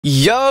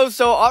Yo,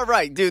 so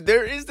alright, dude,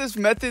 there is this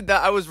method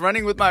that I was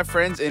running with my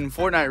friends in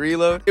Fortnite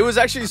Reload. It was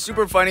actually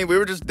super funny. We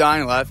were just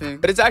dying laughing,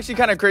 but it's actually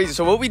kind of crazy.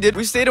 So what we did,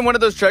 we stayed in one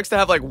of those trucks that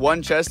have like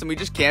one chest, and we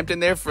just camped in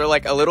there for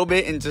like a little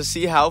bit and to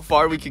see how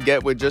far we could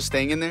get with just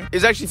staying in there. It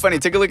was actually funny.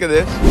 Take a look at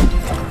this.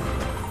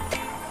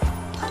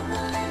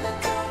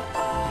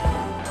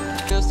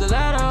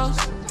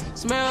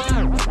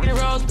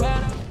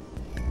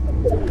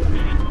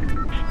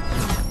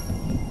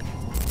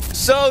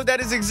 So that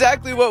is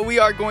exactly what we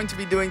are going to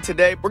be doing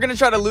today. We're going to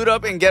try to loot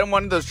up and get in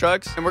one of those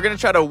trucks, and we're going to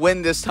try to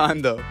win this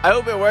time though. I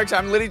hope it works.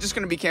 I'm literally just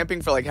going to be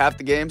camping for like half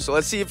the game, so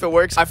let's see if it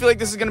works. I feel like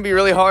this is going to be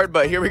really hard,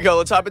 but here we go.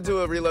 Let's hop into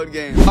a reload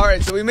game. All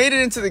right, so we made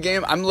it into the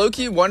game. I'm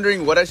low-key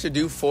wondering what I should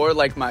do for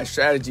like my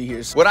strategy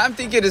here. So what I'm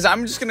thinking is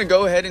I'm just going to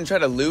go ahead and try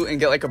to loot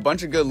and get like a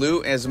bunch of good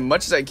loot as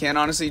much as I can,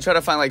 honestly. Try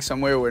to find like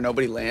somewhere where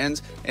nobody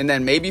lands, and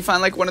then maybe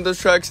find like one of those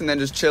trucks and then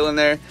just chill in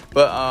there.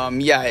 But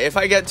yeah, if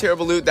I get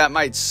terrible loot, that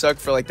might suck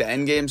for like the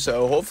end game, so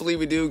hopefully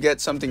we do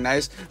get something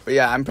nice. But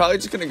yeah, I'm probably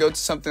just gonna go to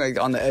something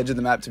like on the edge of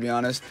the map, to be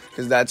honest,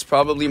 because that's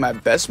probably my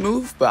best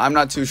move, but I'm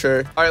not too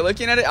sure. All right,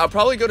 looking at it, I'll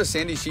probably go to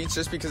Sandy Sheets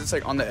just because it's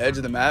like on the edge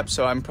of the map,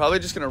 so I'm probably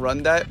just gonna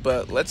run that.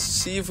 But let's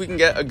see if we can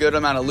get a good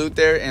amount of loot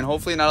there, and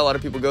hopefully not a lot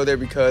of people go there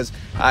because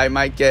I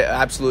might get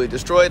absolutely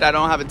destroyed. I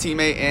don't have a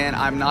teammate and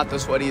I'm not the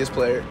sweatiest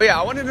player. But yeah,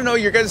 I wanted to know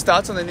your guys'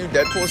 thoughts on the new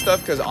Deadpool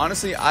stuff, because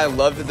honestly I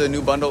loved the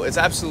new bundle. It's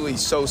absolutely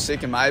so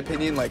sick in my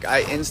opinion. Like,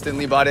 I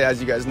instantly bought it, as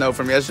you guys know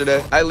from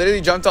yesterday. I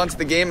literally jumped onto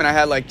the game and I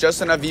had like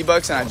just enough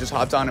V-Bucks, and I just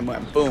hopped on and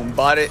went boom,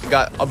 bought it,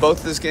 got both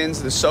of the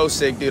skins. They're so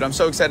sick, dude. I'm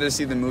so excited to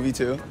see the movie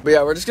too. But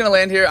yeah, we're just gonna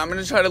land here. I'm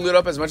gonna try to loot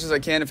up as much as I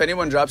can. If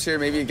anyone drops here,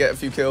 maybe get a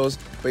few kills.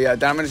 But yeah,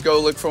 then I'm gonna just go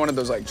look for one of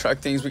those like truck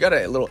things. We got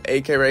a little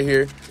AK right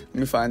here. Let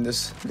me find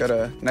this. We got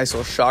a nice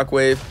little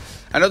shockwave.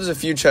 I know there's a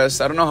few chests.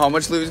 I don't know how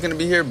much loot is going to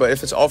be here, but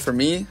if it's all for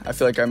me, I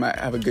feel like I might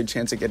have a good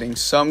chance of getting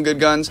some good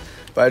guns.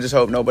 But I just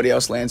hope nobody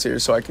else lands here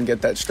so I can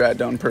get that strat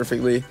done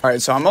perfectly. All right,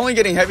 so I'm only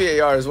getting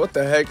heavy ARs. What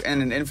the heck?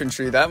 And an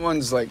infantry. That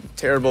one's like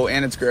terrible,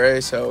 and it's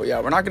gray. So yeah,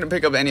 we're not going to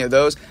pick up any of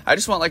those. I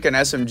just want like an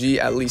SMG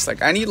at least.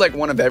 Like, I need like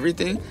one of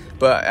everything.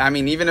 But I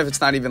mean, even if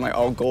it's not even like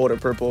all gold or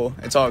purple,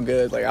 it's all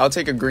good. Like, I'll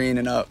take a green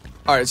and up.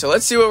 All right, so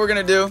let's see what we're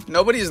gonna do.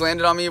 Nobody's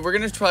landed on me. We're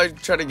gonna try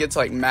to get to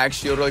like max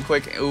shield really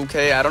quick.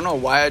 Okay, I don't know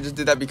why I just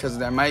did that,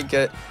 because I might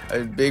get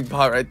a big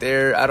pot right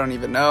there. I don't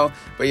even know.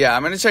 But yeah,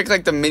 I'm gonna check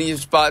like the mini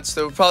spots.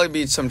 There will probably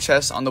be some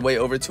chests on the way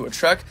over to a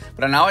truck,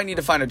 but now I need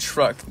to find a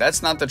truck.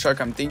 That's not the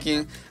truck I'm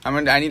thinking.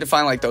 I need to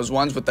find like those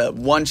ones with the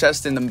one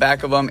chest in the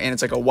back of them, and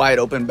it's like a wide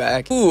open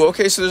back. Ooh,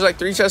 okay, so there's like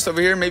 3 chests over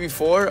here, maybe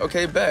 4.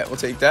 Okay, bet. We'll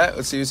take that.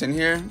 Let's see what's in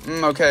here.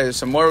 Okay,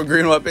 some more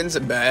green weapons.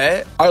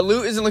 Bet. Our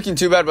loot isn't looking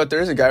too bad, but there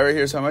is a guy right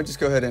here, so I might just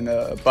go ahead and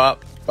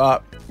bop.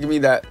 Give me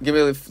that. Give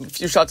me a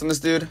few shots on this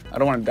dude. I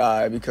don't want to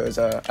die because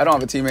I don't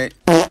have a teammate.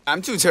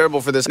 I'm too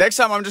terrible for this. Next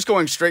time, I'm just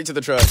going straight to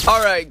the truck.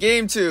 All right,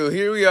 game 2.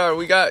 Here we are.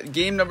 We got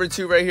game number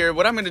 2 right here.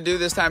 What I'm going to do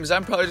this time is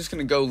I'm probably just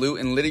going to go loot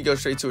and literally go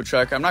straight to a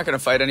truck. I'm not going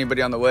to fight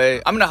anybody on the way.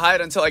 I'm going to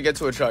hide until I get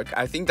to a truck.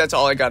 I think that's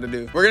all I got to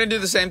do. We're going to do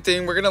the same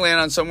thing. We're going to land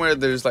on somewhere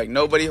there's like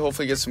nobody,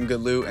 hopefully get some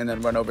good loot, and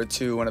then run over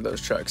to one of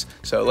those trucks.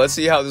 So let's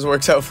see how this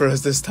works out for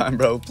us this time,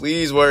 bro.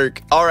 Please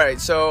work. All right,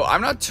 so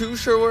I'm not too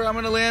sure where I'm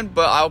going to land,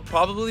 but I'll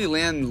probably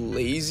land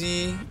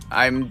lazy.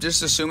 I'm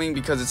just assuming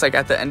because it's like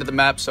at the end of the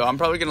map, so I'm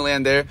probably going to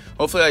land there.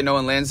 Hopefully no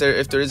one lands there.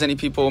 If there is any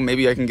people,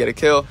 maybe I can get a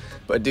kill.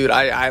 But dude,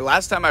 I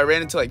last time I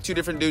ran into like 2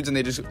 different dudes and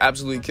they just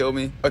absolutely killed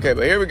me. Okay,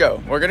 but here we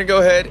go. We're gonna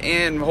go ahead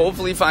and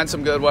hopefully find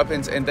some good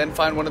weapons, and then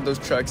find one of those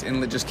trucks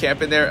and just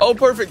camp in there. Oh,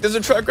 perfect. There's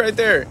a truck right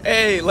there.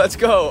 Hey, let's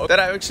go. That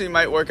actually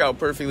might work out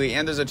perfectly,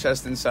 and there's a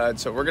chest inside,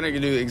 so we're gonna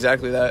do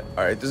exactly that.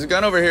 All right, there's a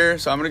gun over here,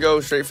 so I'm gonna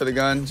go straight for the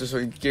gun just so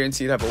we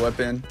guarantee to have a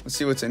weapon. Let's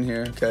see what's in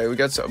here. Okay, we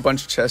got a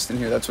bunch of chests in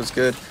here. That's what's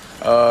good.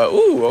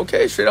 Ooh,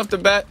 okay, straight off the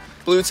bat,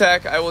 blue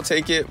tack. I will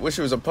take it. Wish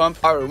it was a pump.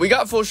 All right, we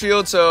got full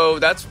shield, so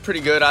that's pretty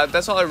good.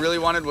 That's all I really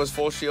wanted was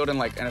full shield and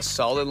like in a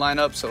solid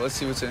lineup. So let's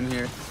see what's in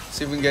here.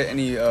 See if we can get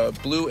any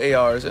blue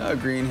ARs.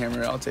 Green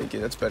hammer, I'll take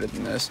it. That's better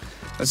than this.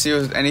 Let's see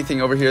if there's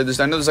anything over here. I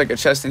know there's like a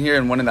chest in here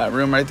and one in that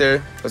room right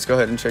there. Let's go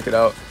ahead and check it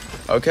out.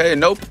 Okay,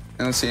 nope.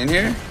 And let's see in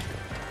here.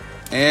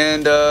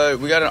 And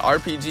we got an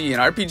RPG. An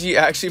RPG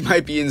actually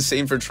might be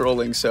insane for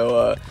trolling.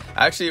 So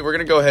actually, we're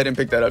going to go ahead and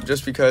pick that up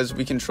just because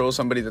we can troll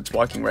somebody that's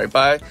walking right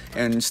by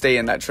and stay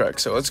in that truck.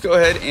 So let's go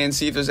ahead and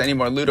see if there's any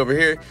more loot over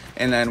here.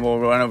 And then we'll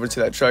run over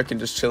to that truck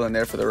and just chill in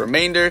there for the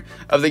remainder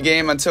of the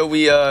game until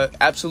we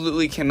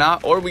absolutely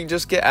cannot, or we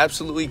just get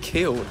absolutely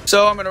killed.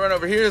 So I'm going to run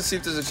over here to see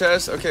if there's a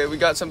chest. Okay, we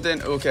got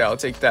something. Okay, I'll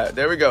take that.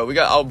 There we go. We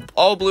got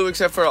all blue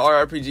except for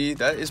our RPG.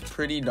 That is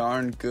pretty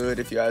darn good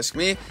if you ask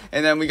me.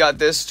 And then we got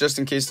this just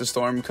in case the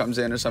storm comes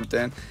in or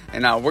something.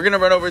 And now we're gonna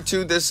run over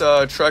to this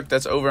truck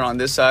that's over on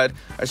this side.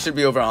 I should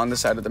be over on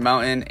this side of the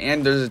mountain,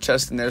 and there's a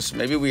chest in there, so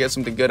maybe we get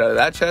something good out of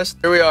that chest.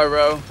 Here we are,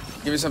 bro.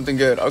 Give me something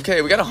good.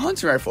 Okay, we got a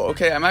hunting rifle.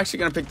 Okay, I'm actually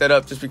gonna pick that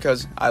up just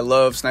because I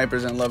love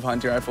snipers and love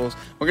hunting rifles.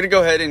 We're gonna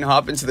go ahead and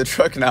hop into the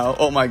truck now.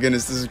 Oh my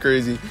goodness, this is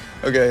crazy.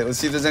 Okay, let's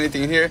see if there's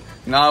anything in here.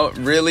 Not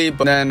really,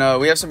 but then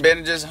we have some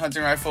bandages,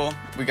 hunting rifle.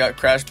 We got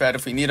crash pad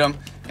if we need them.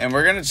 and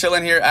we're gonna chill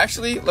in here.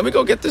 Actually, let me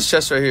go get this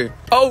chest right here.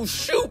 Oh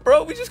shoot,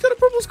 bro, we just got a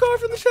purple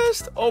scarf in the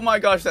chest. Oh my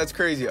gosh, that's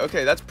crazy.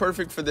 Okay, that's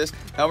perfect for this.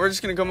 Now we're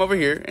just gonna come over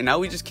here, and now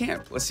we just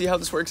camp. Let's see how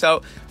this works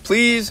out.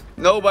 Please,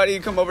 nobody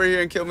come over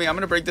here and kill me. I'm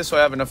gonna break this so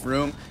I have enough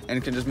room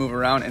and can just move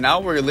around. And now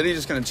we're literally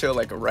just gonna chill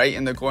like right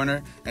in the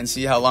corner and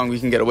see how long we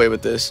can get away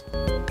with this.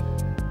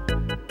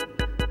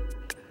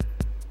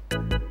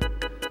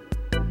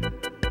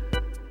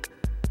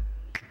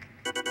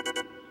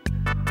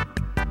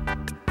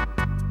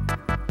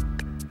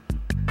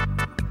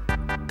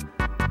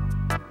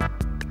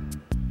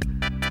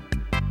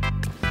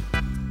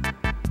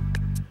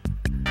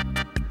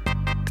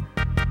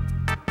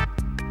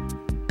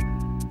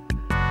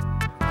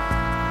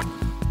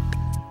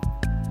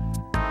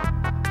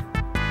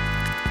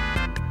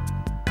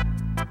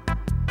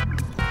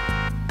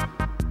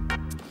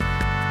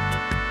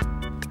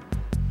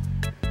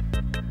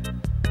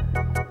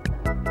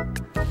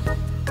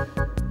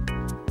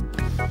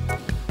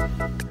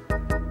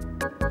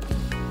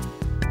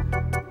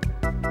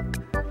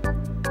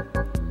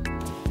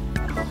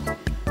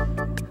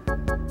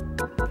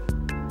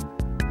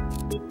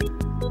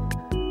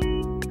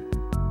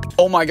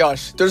 Oh my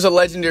gosh, there's a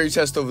legendary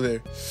chest over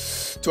there.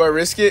 Do I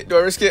risk it? Do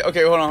I risk it?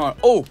 Okay, hold on.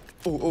 Oh,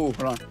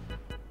 hold on.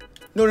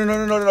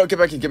 No, get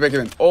back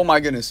in. Oh my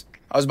goodness.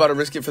 I was about to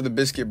risk it for the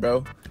biscuit,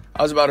 bro.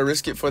 I was about to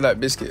risk it for that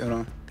biscuit. Hold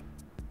on.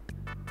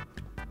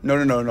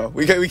 No.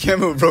 We can't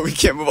move, bro. We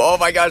can't move. Oh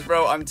my gosh,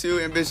 bro. I'm too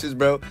ambitious,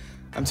 bro.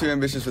 I'm too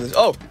ambitious for this.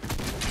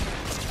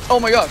 Oh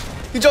my gosh.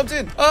 He jumped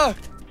in.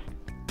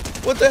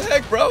 What the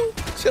heck, bro?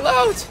 Chill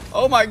out.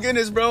 Oh my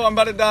goodness, bro. I'm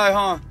about to die,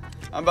 huh?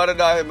 I'm about to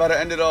die. I'm about to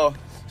end it all.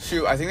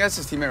 Shoot, I think that's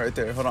his teammate right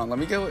there. Hold on, let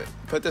me go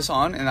put this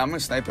on, and I'm gonna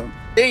snipe him.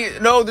 Dang it,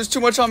 no, there's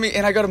too much on me,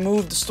 and I gotta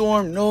move the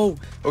storm. No.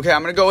 Okay,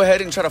 I'm gonna go ahead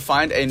and try to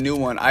find a new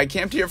one. I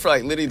camped here for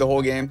like literally the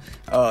whole game.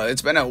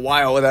 It's been a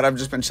while that I've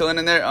just been chilling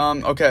in there.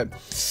 Okay,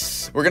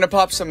 we're gonna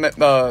pop some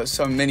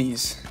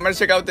minis. I'm gonna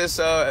check out this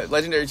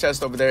legendary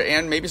chest over there,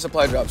 and maybe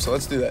supply drop. So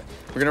let's do that.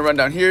 We're gonna run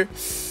down here.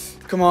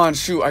 Come on,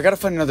 shoot, I gotta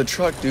find another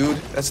truck, dude.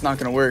 That's not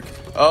gonna work.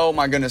 Oh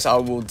my goodness, I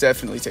will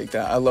definitely take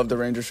that. I love the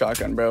Ranger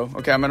shotgun, bro.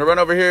 Okay, I'm gonna run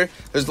over here.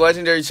 There's the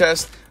legendary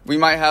chest. We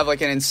might have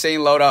like an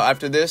insane loadout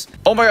after this.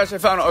 Oh my gosh, I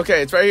found it.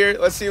 Okay, it's right here.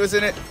 Let's see what's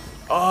in it.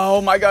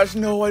 Oh my gosh,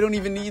 no, I don't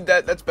even need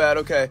that. That's bad.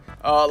 Okay,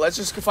 let's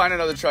just find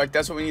another truck.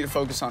 That's what we need to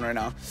focus on right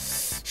now.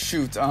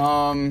 Shoot,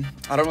 I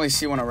don't really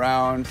see one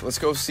around. Let's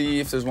go see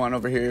if there's one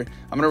over here.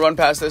 I'm gonna run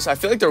past this. I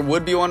feel like there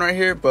would be one right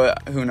here,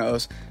 but who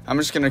knows. I'm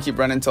just gonna keep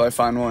running until I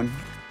find one.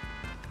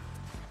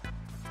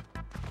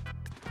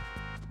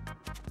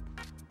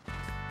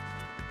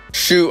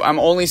 Shoot, I'm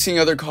only seeing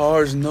other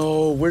cars.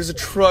 No, where's the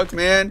truck,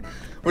 man?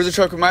 Where's the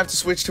truck? We might have to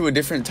switch to a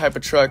different type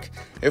of truck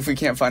if we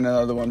can't find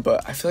another one.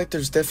 But I feel like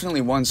there's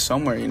definitely one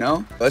somewhere, you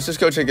know? Let's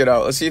just go check it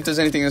out. Let's see if there's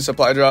anything in the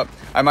supply drop.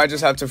 I might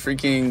just have to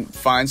freaking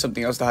find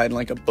something else to hide in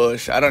like a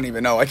bush. I don't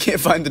even know. I can't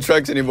find the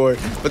trucks anymore.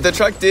 But the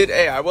truck did,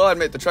 hey, I will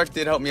admit, the truck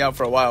did help me out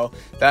for a while.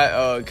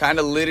 That kind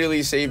of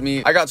literally saved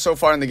me. I got so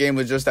far in the game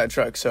with just that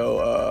truck.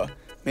 So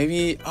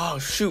maybe, oh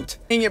shoot.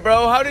 Dang it,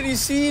 bro. How did he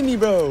see me,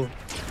 bro?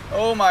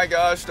 Oh my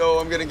gosh, no,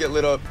 I'm gonna get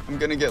lit up.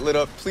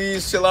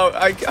 Please chill out.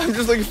 I'm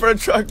just looking for a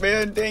truck,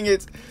 man. Dang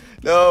it.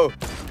 No.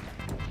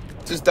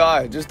 Just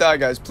die,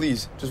 guys,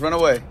 please. Just run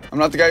away. I'm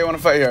not the guy you want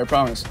to fight here, I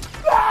promise.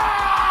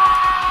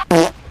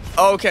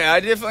 Okay, I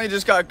definitely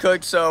just got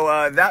cooked,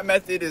 so that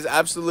method is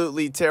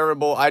absolutely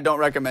terrible. I don't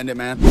recommend it,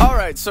 man. All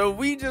right, so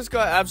we just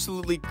got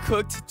absolutely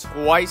cooked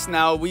twice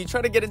now. We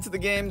tried to get into the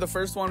game. The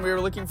first one, we were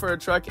looking for a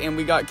truck, and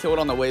we got killed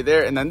on the way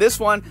there. And then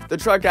this one, the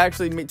truck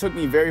actually took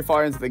me very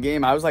far into the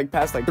game. I was like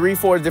past like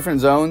 3-4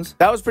 different zones.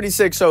 That was pretty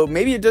sick, so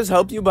maybe it does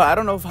help you, but I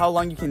don't know how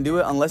long you can do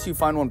it unless you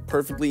find one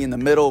perfectly in the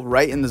middle,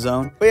 right in the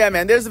zone. But yeah,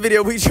 man, there's the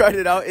video. We tried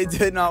it out. It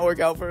did not work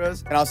out for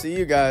us, and I'll see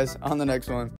you guys on the next one.